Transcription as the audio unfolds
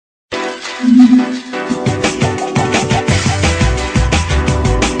Right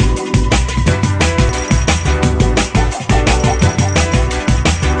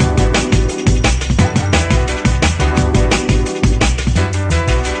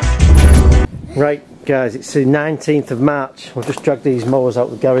guys, it's the 19th of March. I've just dragged these mowers out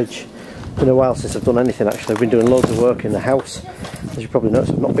of the garage. It's been a while since I've done anything actually. I've been doing loads of work in the house. As you probably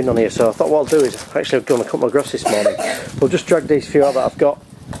noticed, I've not been on here, so I thought what I'll do is actually I've gone and cut my grass this morning. We'll just drag these few out that I've got,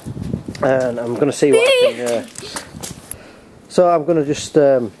 and I'm going to see what I can... So I'm going to just...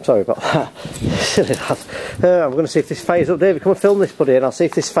 sorry about that. Silly lad. I'm going to see if this fires up. David, come and film this buddy, and I'll see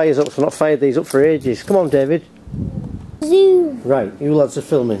if this fires up. So I've not fired these up for ages. Come on David. Zoom. Right, you lads are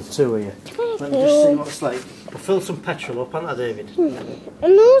filming too, are you? Let me just see what it's like. We'll fill some petrol up, haven't I, David?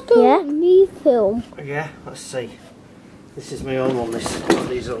 And also me film. Yeah, let's see. This is my own one, this.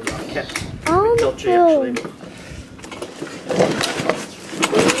 These are that I kept. I'm dodgy actually. But...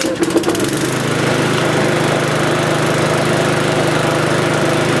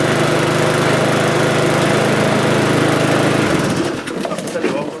 I'll tell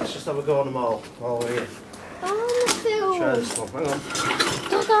you what, let's just have a go on them all while we're here. Try this one, hang on.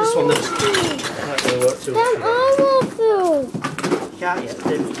 This one doesn't really work too well. I want film. Can't yet,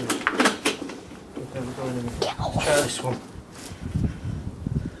 David. Try this one.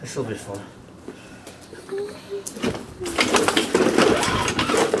 This will be fun.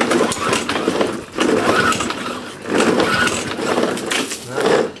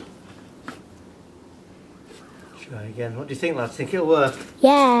 Right. Try again. What do you think, lads? Think it'll work?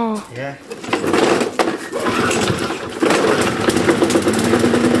 Yeah. Yeah.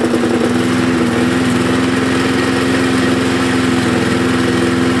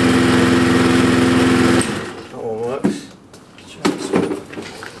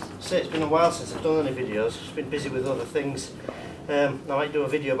 It's been a while since I've done any videos. I've just been busy with other things. I might do a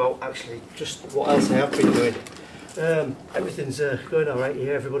video about actually just what else I have been doing. Everything's going alright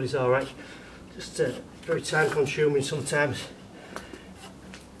here, everybody's alright. Just very time consuming sometimes.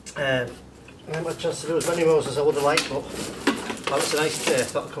 I haven't had a chance to do as many mows as I would have liked, but well, it's a nice day. I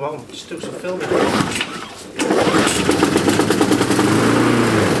thought I'd come out and just do some filming.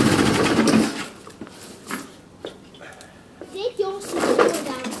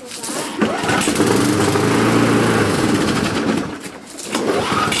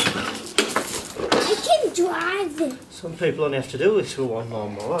 Some people only have to do this with one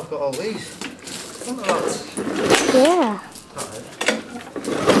lawnmower. I've got all these. Look at that. Yeah. Right.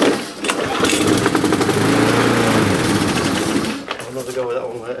 Another go with that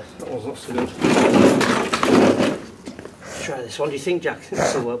one later. That one's not so good. Try this one. Do you think, Jack?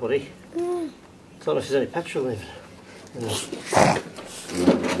 This will work, buddy. Yeah. I don't know if there's any petrol in it.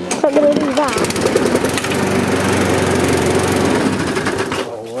 I'm going to do that.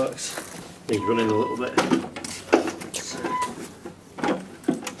 All works. Need running a little bit.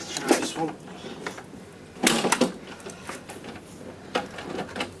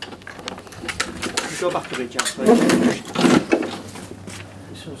 Go back a bit, Jack, please.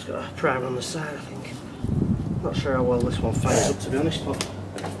 This one's got a primer on the side, I think. Not sure how well this one fires up, to be honest, but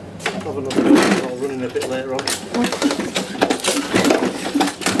I'll have another go. I'll run in a bit later on.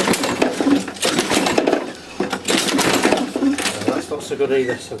 That's not so good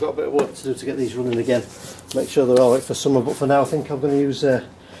either, so I've got a bit of work to do to get these running again. Make sure they're alright for summer, but for now I think I'm going to use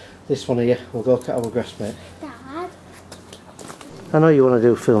this one here. We'll go cut our grass, mate. I know you want to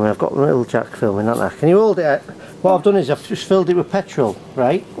do filming. I've got little Jack filming, haven't I? Can you hold it? What I've done is I've just filled it with petrol,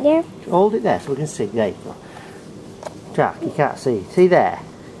 right? Yeah. Hold it there so we can see. There you go. Jack, you can't see. See there?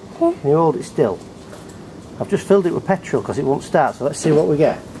 Yeah. Can you hold it still? I've just filled it with petrol because it won't start, so let's see what we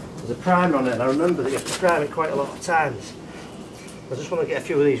get. There's a primer on it, and I remember that you have to prime it quite a lot of times. I just want to get a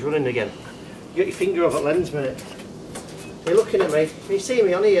few of these running again. You got your finger over lens, minute. You're looking at me. Can you see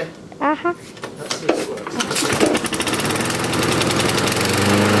me on here? Uh-huh. Let's see if it works.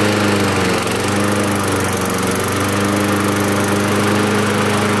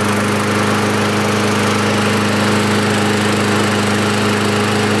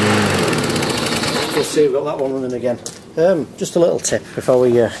 See, we've got that one running again. Just a little tip before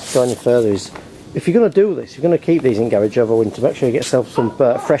we go any further is, if you're going to do this, you're going to keep these in garage over winter, make sure you get yourself some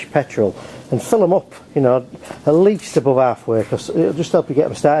fresh petrol and fill them up, you know, at least above halfway, because it'll just help you get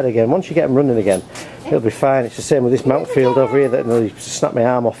them started again. Once you get them running again, it'll be fine. It's the same with this mount field over here that nearly snapped my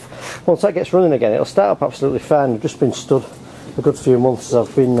arm off. Once that gets running again, it'll start up absolutely fine. I've just been stood a good few months.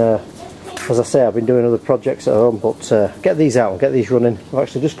 I've been, as I say, I've been doing other projects at home, but get these out and get these running. I've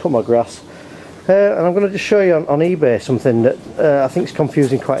actually just cut my grass. And I'm going to just show you on eBay something that I think is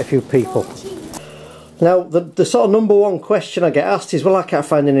confusing quite a few people. Now, the sort of number one question I get asked is, well, I can't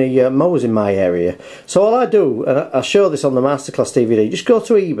find any mowers in my area. So all I do, and I show this on the Masterclass DVD, just go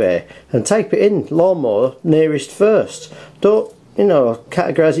to eBay and type it in, lawnmower nearest first. Don't, you know,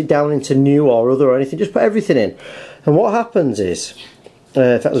 categorise it down into new or other or anything, just put everything in. And what happens is,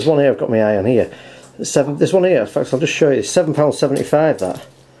 in fact there's one here I've got my eye on here. This one here, in fact I'll just show you, it's £7.75 that.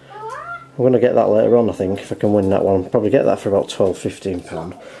 I'm going to get that later on, I think, if I can win that one. I'll probably get that for about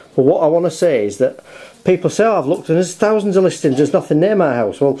 £12–15. But what I want to say is that people say, oh, I've looked and there's thousands of listings, there's nothing near my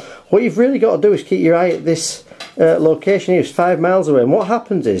house. Well, what you've really got to do is keep your eye at this location here. It's 5 miles away, and what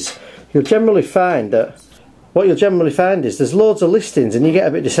happens is you'll generally find that there's loads of listings and you get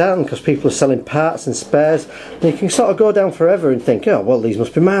a bit disheartened because people are selling parts and spares, and you can sort of go down forever and think, oh well, these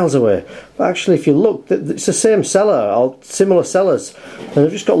must be miles away. But actually, if you look, it's the same seller or similar sellers, and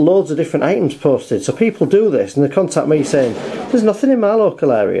they've just got loads of different items posted. So people do this and they contact me saying, there's nothing in my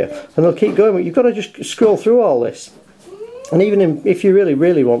local area, and they'll keep going. But you've got to just scroll through all this. And even if you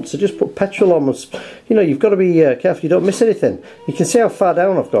really want to, just put Petrol on. You know, you've got to be careful you don't miss anything. You can see how far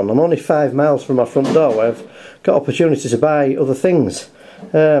down I've gone. I'm only 5 miles from my front door where I've got opportunity to buy other things.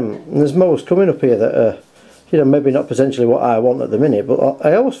 And there's mowers coming up here that are, you know, maybe not potentially what I want at the minute, but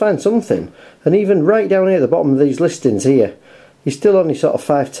I always find something. And even right down here at the bottom of these listings here, you're still only sort of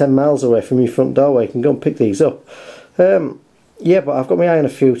 5–10 miles away from your front door where you can go and pick these up. Yeah, but I've got my eye on a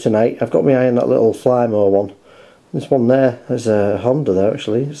few tonight. I've got my eye on that little fly mower one. There's one there, there's a Honda there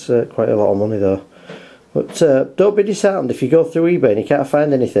actually, it's quite a lot of money though. But don't be disheartened if you go through eBay and you can't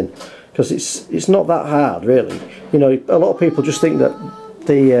find anything, because it's not that hard really. You know, a lot of people just think that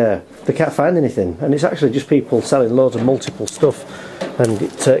they can't find anything, and it's actually just people selling loads of multiple stuff, and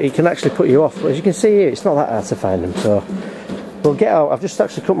it can actually put you off. But as you can see here, it's not that hard to find them, so we'll get out. I've just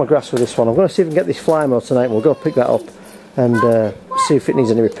actually cut my grass with this one. I'm going to see if I can get this fly mower tonight, and we'll go pick that up and see if it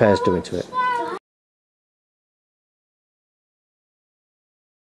needs any repairs doing to it.